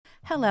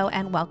Hello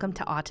and welcome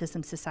to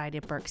Autism Society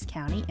of Berks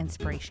County,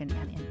 Inspiration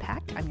and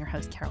Impact. I'm your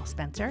host, Carol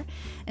Spencer.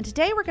 And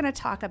today we're going to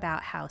talk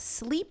about how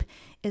sleep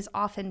is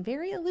often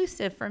very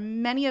elusive for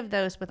many of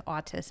those with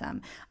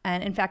autism.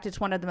 And in fact, it's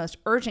one of the most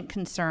urgent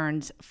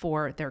concerns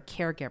for their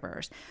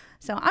caregivers.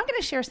 So I'm going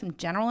to share some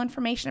general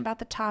information about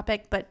the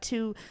topic, but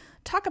to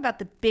talk about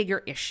the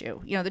bigger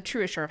issue, the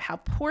true issue of how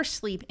poor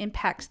sleep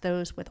impacts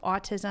those with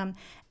autism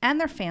and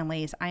their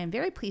families, I am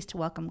very pleased to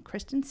welcome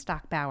Kristen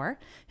Stockbauer,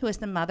 who is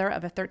the mother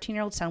of a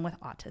 13-year-old son with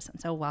autism.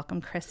 So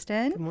welcome,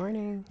 Kristen. Good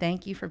morning.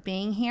 Thank you for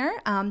being here.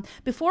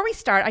 Before we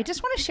start, I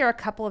just want to share a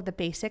couple of the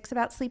basics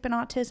about sleep and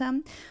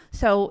autism.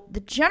 So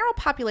the general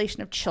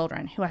population of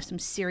children who have some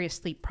serious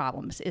sleep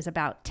problems is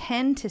about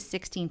 10 to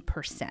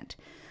 16%.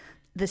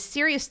 The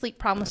serious sleep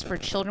problems for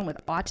children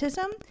with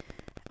autism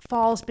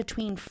falls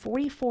between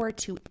 44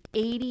 to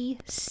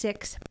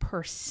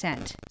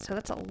 86%. So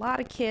that's a lot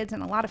of kids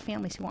and a lot of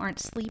families who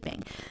aren't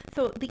sleeping.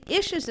 So the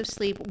issues of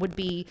sleep would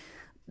be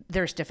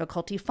there's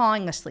difficulty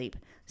falling asleep,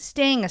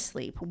 staying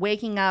asleep,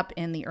 waking up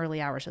in the early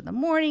hours of the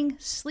morning,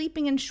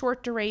 sleeping in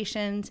short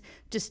durations,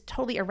 just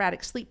totally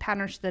erratic sleep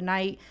patterns for the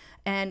night,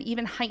 and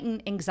even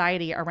heightened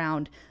anxiety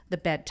around the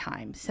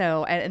bedtime.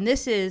 So, and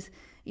this is,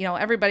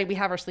 everybody, we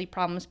have our sleep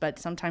problems, but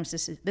sometimes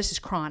this is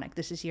chronic.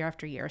 This is year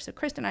after year. So,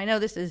 Kristen, I know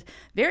this is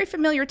very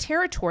familiar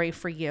territory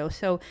for you.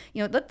 So,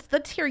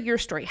 let's hear your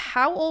story.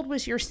 How old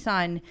was your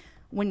son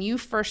when you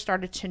first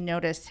started to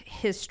notice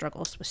his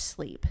struggles with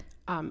sleep?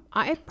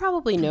 I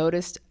probably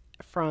noticed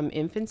from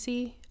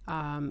infancy.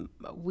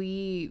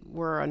 We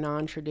were a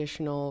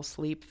non-traditional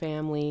sleep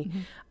family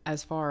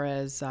as far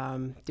as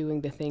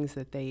doing the things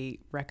that they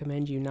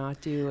recommend you not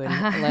do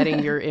and letting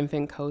your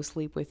infant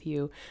co-sleep with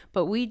you.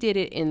 But we did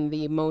it in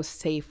the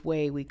most safe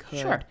way we could.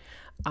 Sure.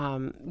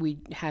 We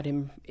had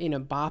him in a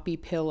boppy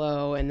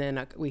pillow, and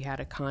then we had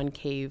a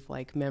concave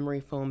memory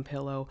foam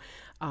pillow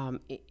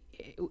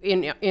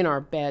in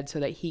our bed so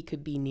that he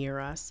could be near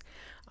us.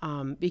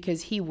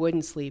 Because he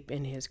wouldn't sleep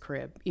in his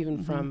crib,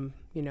 even from,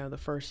 the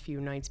first few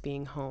nights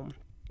being home.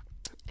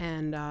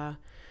 And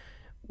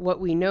what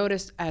we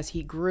noticed as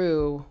he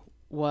grew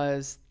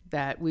was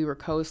that we were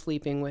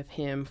co-sleeping with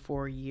him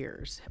for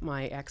years.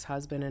 My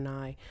ex-husband and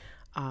I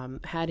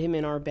had him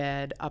in our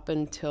bed up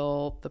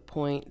until the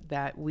point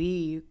that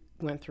we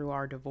went through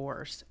our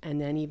divorce.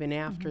 And then even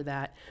after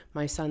that,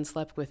 my son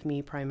slept with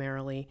me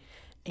primarily.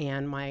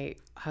 And my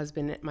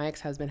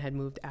ex-husband had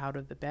moved out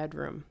of the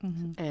bedroom,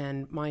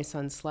 and my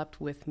son slept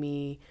with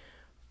me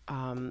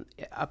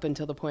up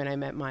until the point I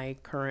met my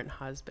current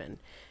husband.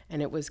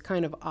 And it was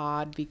kind of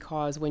odd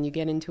because when you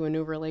get into a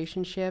new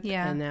relationship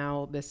and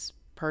now this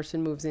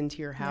person moves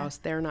into your house,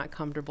 they're not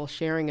comfortable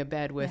sharing a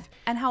bed with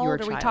And how your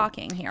old are we child.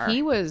 talking here?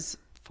 He was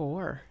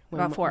 4.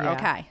 About 4,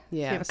 okay. Yeah. So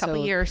you have a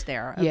couple years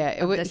there.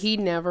 He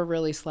never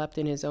really slept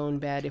in his own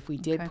bed. If we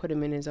did put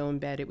him in his own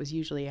bed, it was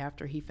usually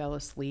after he fell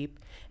asleep,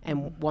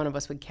 and one of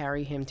us would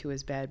carry him to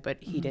his bed, but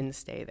he didn't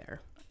stay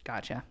there.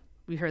 Gotcha.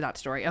 We heard that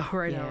story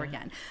over and over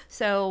again.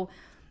 So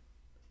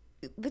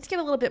let's get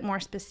a little bit more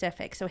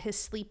specific. So his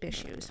sleep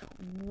issues,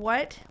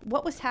 what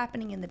was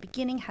happening in the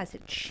beginning? Has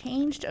it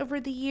changed over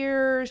the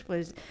years?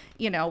 Did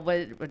he have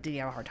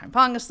a hard time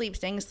falling asleep,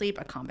 staying asleep,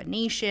 a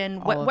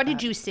combination? What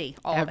did you see?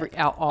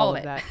 All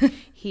of that.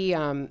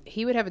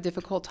 He would have a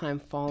difficult time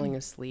falling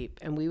asleep,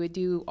 and we would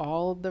do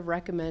all the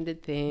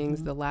recommended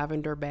things, the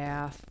lavender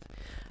bath,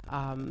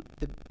 the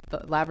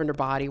lavender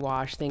body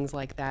wash, things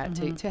like that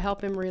to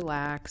help him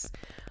relax.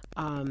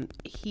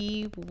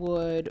 He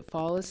would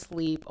fall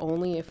asleep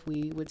only if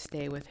we would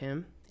stay with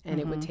him,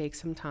 and it would take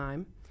some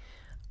time.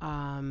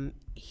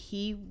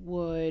 He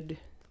would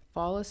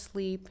fall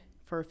asleep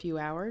for a few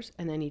hours,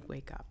 and then he'd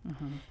wake up.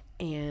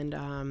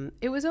 And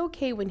it was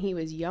okay when he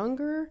was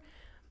younger,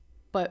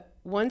 but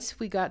once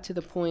we got to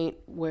the point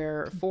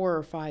where 4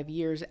 or 5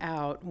 years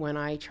out, when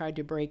I tried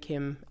to break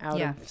him out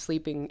of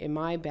sleeping in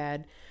my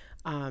bed,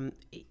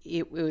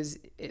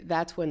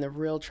 that's when the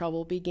real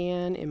trouble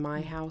began in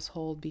my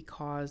household,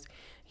 because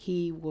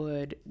he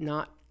would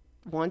not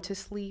want to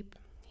sleep.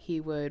 He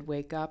would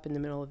wake up in the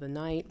middle of the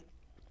night.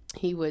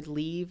 He would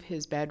leave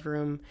his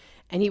bedroom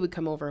and he would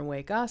come over and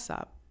wake us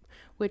up,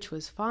 which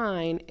was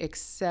fine,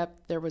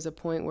 except there was a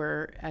point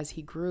where as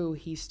he grew,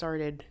 he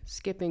started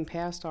skipping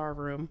past our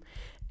room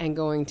and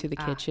going to the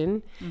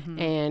kitchen,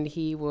 and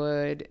he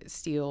would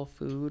steal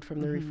food from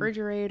the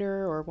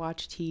refrigerator or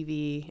watch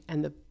TV.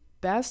 And the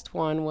best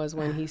one was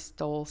when he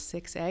stole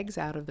 6 eggs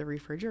out of the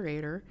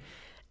refrigerator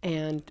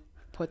and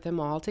put them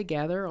all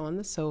together on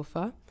the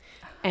sofa.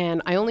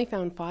 And I only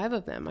found 5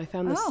 of them. I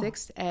found the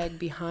 6th egg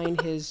behind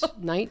his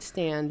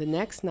nightstand the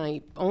next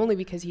night, only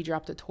because he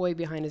dropped a toy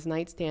behind his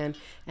nightstand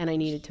and I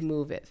needed to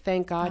move it.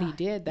 Thank God he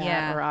did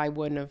that, or I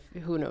wouldn't have,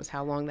 who knows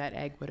how long that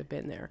egg would have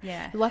been there.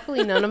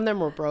 Luckily, none of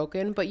them were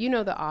broken, but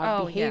the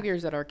odd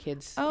behaviors that our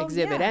kids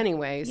exhibit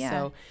anyway.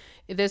 So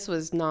this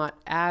was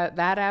not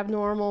that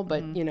abnormal,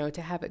 but you know,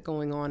 to have it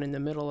going on in the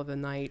middle of the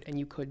night and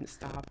you couldn't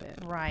stop it.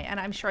 Right. And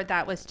I'm sure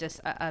that was just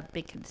a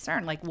big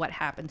concern, like what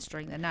happens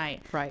during the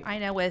night. Right. I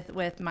know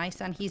with my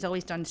son, he's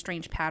always done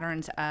strange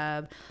patterns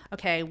of,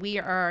 okay, we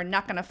are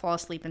not going to fall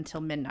asleep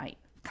until midnight,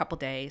 a couple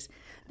days.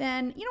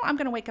 Then, you know, I'm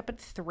going to wake up at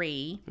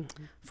 3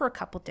 for a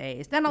couple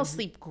days. Then I'll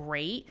sleep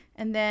great.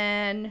 And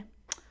then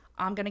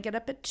I'm going to get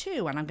up at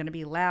 2 and I'm going to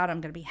be loud.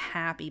 I'm going to be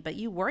happy. But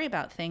you worry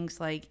about things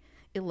like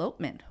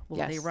elopement.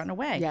 Will they run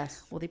away?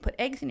 Yes. Will they put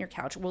eggs in your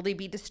couch? Will they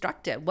be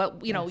destructive?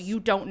 What, you know, you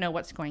don't know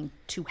what's going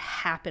to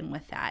happen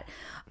with that.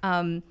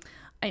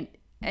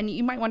 And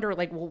you might wonder,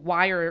 like, well,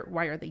 why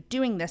are they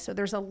doing this? So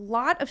there's a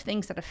lot of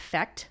things that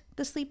affect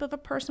the sleep of a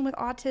person with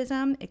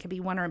autism. It could be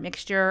one or a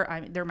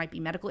mixture. There might be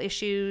medical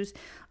issues,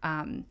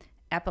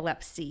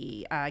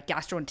 epilepsy,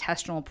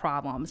 gastrointestinal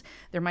problems.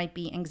 There might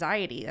be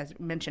anxiety, as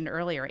mentioned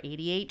earlier,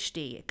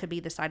 ADHD. It could be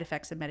the side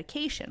effects of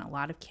medication. A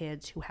lot of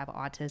kids who have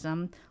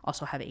autism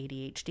also have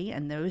ADHD,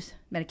 and those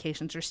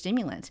medications are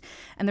stimulants.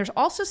 And there's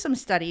also some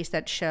studies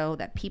that show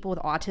that people with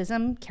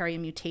autism carry a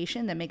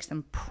mutation that makes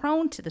them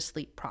prone to the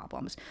sleep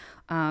problems.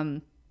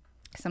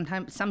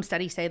 Sometimes some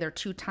studies say they're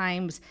 2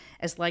 times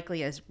as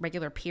likely as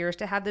regular peers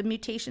to have the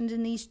mutations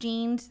in these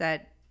genes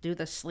that do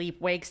the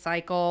sleep-wake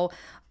cycle.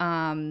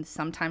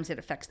 Sometimes it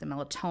affects the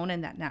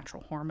melatonin, that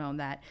natural hormone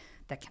that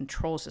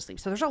controls the sleep.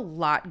 So there's a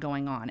lot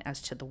going on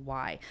as to the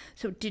why.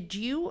 So did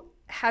you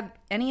have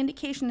any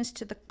indication as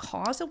to the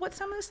cause of what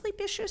some of the sleep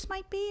issues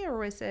might be,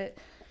 or is it?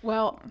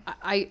 Well,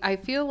 I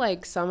feel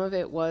like some of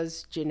it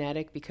was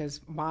genetic because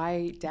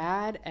my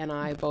dad and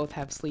I both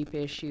have sleep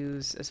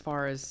issues as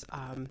far as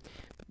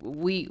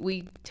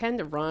we tend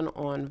to run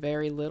on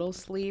very little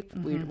sleep.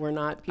 We're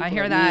not people I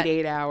hear that that. need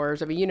 8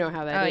 hours. I mean, you know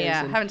how that is. Oh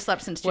yeah, And haven't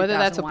slept since 2001.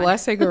 whether that's a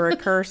blessing or a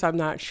curse, I'm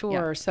not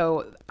sure.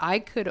 So I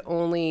could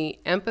only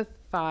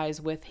empathize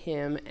with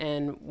him,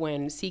 and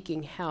when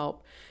seeking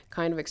help,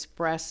 kind of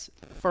express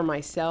for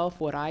myself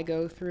what I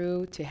go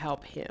through to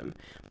help him.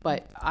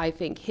 But I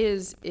think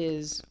his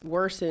is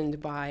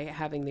worsened by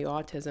having the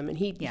autism, and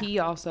he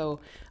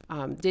also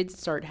did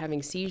start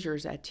having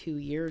seizures at 2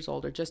 years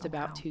old, or just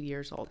about 2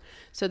 years old.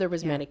 So there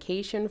was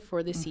medication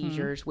for the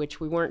seizures, which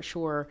we weren't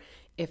sure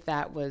if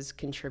that was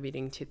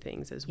contributing to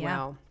things as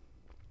well.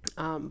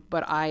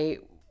 But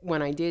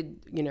when I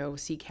did, you know,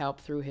 seek help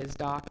through his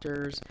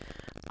doctors,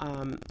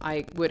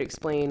 I would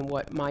explain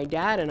what my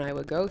dad and I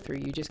would go through.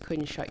 You just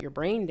couldn't shut your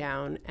brain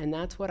down, and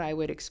that's what I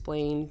would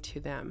explain to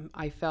them.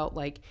 I felt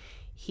like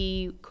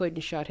he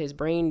couldn't shut his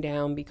brain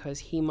down because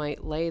he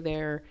might lay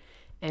there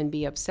and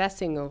be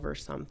obsessing over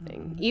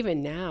something.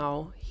 Even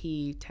now,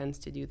 he tends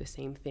to do the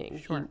same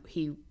thing. Sure.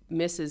 He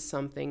misses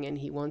something and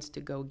he wants to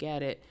go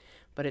get it,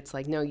 but it's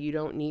like, no, you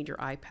don't need your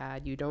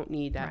iPad. You don't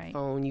need that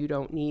phone. You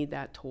don't need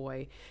that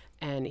toy.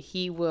 And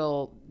he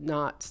will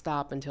not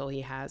stop until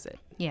he has it.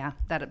 Yeah,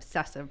 that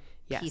obsessive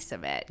piece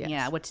of it. Yes.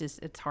 Yeah, which is,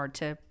 it's hard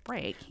to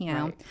break, you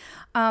know.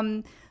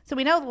 So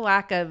we know the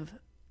lack of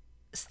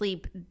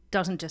sleep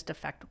doesn't just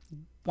affect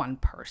one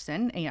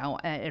person, you know,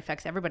 it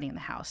affects everybody in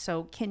the house.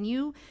 So can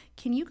you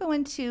go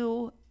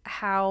into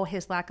how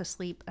his lack of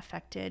sleep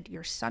affected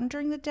your son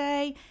during the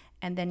day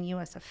and then you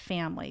as a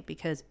family,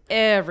 because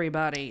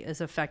everybody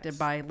is affected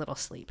by little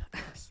sleep?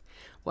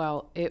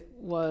 Well, it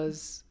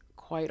was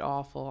quite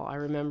awful. I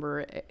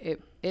remember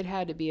it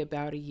had to be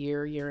about a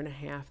year and a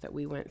half that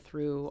we went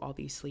through all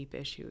these sleep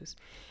issues.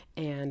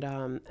 And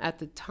at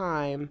the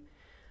time,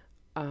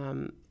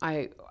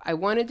 I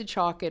wanted to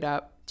chalk it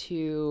up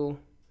to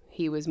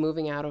he was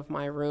moving out of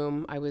my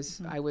room. I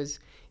was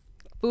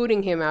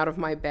booting him out of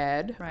my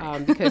bed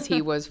because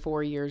he was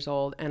 4 years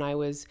old, and I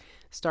was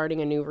starting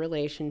a new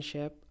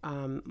relationship.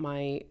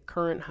 My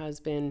current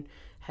husband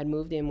had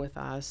moved in with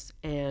us,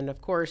 and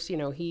of course, you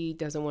know, he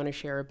doesn't want to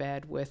share a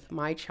bed with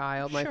my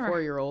child, my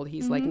 4-year-old.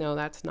 He's like, no,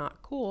 that's not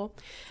cool.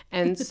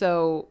 And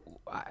so,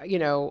 you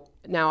know,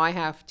 now I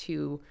have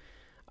to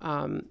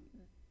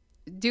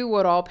do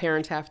what all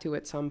parents have to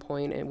at some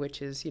point, and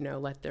which is, you know,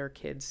 let their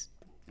kids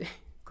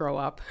grow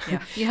up.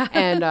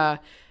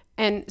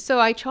 And so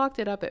I chalked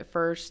it up at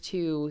first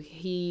to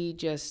he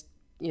just,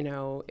 you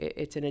know,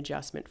 it's an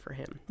adjustment for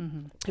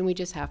him. And we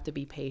just have to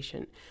be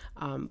patient.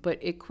 But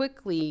it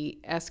quickly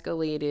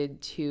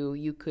escalated to,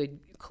 you could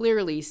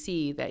clearly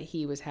see that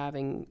he was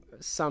having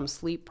some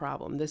sleep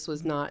problem. This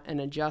was not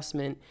an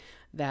adjustment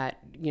that,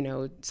 you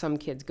know, some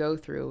kids go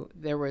through.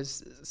 There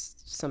was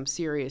some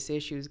serious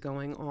issues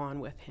going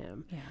on with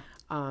him.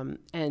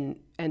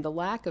 And the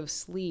lack of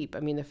sleep, I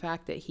mean, the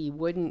fact that he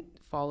wouldn't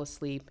fall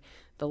asleep,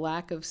 the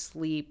lack of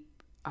sleep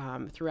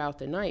throughout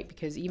the night,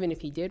 because even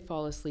if he did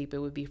fall asleep, it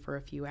would be for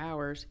a few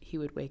hours. He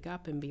would wake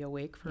up and be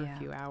awake for a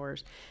few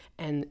hours.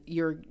 And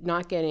you're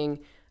not getting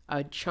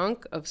a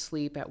chunk of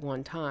sleep at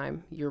one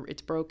time.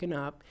 It's broken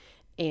up,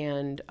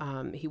 and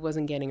he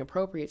wasn't getting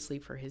appropriate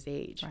sleep for his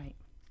age.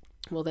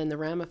 Well, then the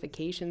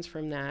ramifications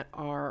from that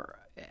are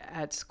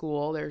at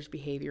school, there's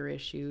behavior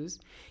issues.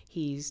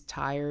 He's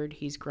tired,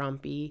 he's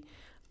grumpy.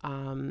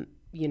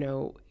 You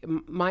know,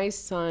 my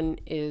son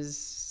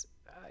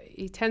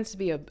he tends to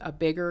be a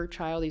bigger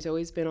child. He's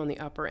always been on the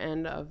upper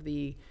end of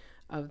the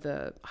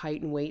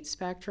height and weight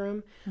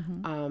spectrum.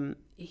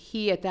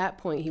 He at that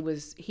point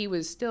he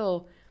was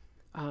still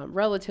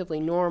relatively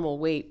normal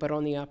weight, but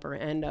on the upper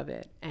end of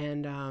it.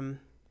 And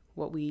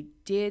what we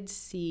did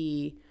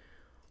see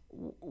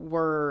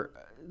were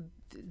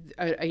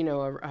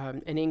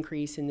an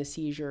increase in the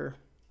seizure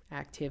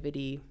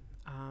activity,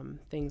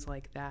 things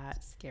like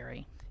that.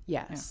 Scary.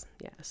 Yes.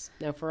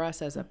 Now, for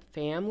us as a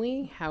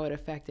family, how it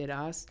affected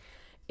us,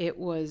 it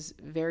was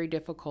very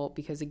difficult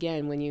because,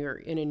 again, when you're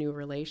in a new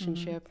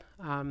relationship,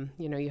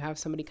 you have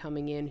somebody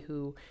coming in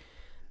who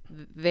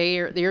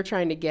they're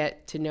trying to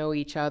get to know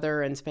each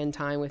other and spend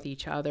time with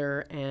each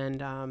other.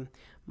 And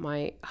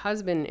my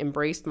husband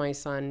embraced my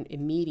son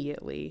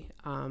immediately.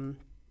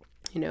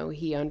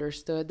 He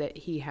understood that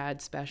he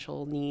had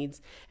special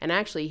needs. And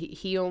actually,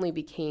 he only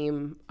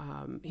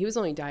he was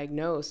only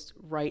diagnosed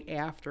right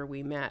after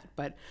we met.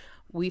 But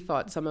we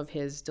thought some of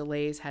his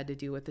delays had to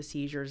do with the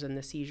seizures and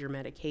the seizure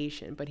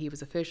medication. But he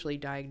was officially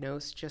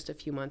diagnosed just a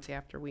few months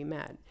after we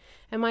met.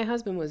 And my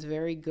husband was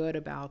very good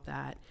about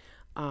that.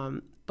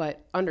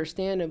 But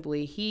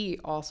understandably, he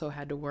also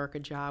had to work a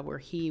job where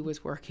he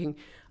was working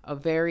a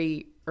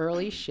very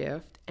early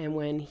shift. And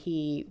when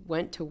he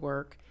went to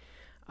work,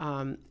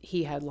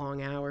 he had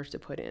long hours to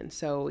put in.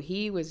 So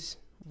this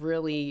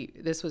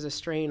was a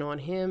strain on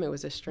him. It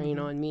was a strain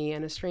on me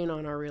and a strain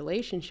on our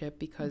relationship,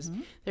 because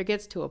there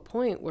gets to a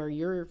point where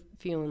you're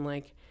feeling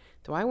like,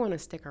 do I want to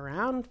stick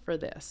around for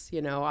this?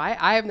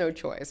 I have no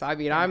choice. I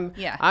mean, I'm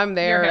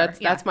there.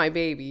 That's my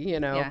baby,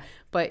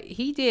 But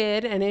he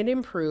did, and it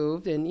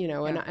improved, and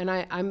and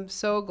I'm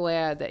so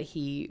glad that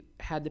he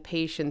had the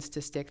patience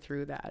to stick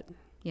through that.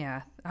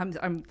 Yeah, I'm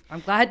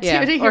glad to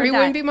hear that. Or he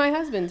wouldn't be my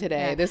husband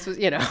today. Yeah. This was,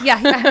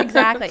 Yeah,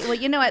 exactly. Well,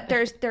 you know what?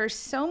 There's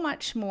so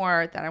much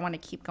more that I want to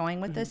keep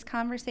going with this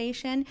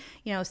conversation.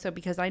 So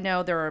because I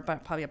know there are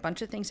probably a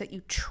bunch of things that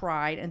you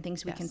tried and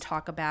things we can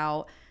talk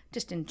about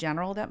just in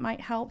general that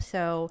might help.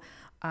 So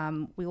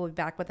we will be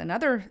back with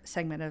another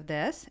segment of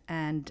this.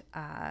 And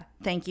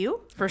thank you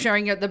for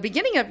sharing at the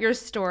beginning of your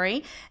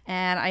story.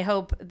 And I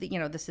hope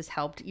that, this has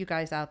helped you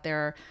guys out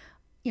there,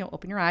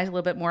 open your eyes a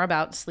little bit more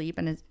about sleep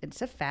and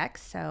its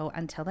effects. So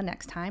until the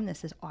next time,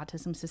 this is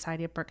Autism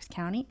Society of Berks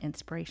County,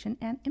 Inspiration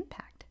and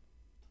Impact.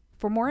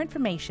 For more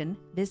information,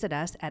 visit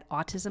us at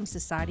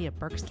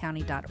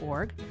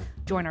autismsocietyofberkscounty.org,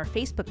 join our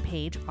Facebook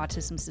page,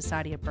 Autism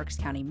Society of Berks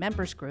County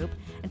Members Group,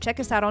 and check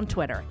us out on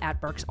Twitter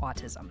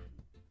 @BerksAutism.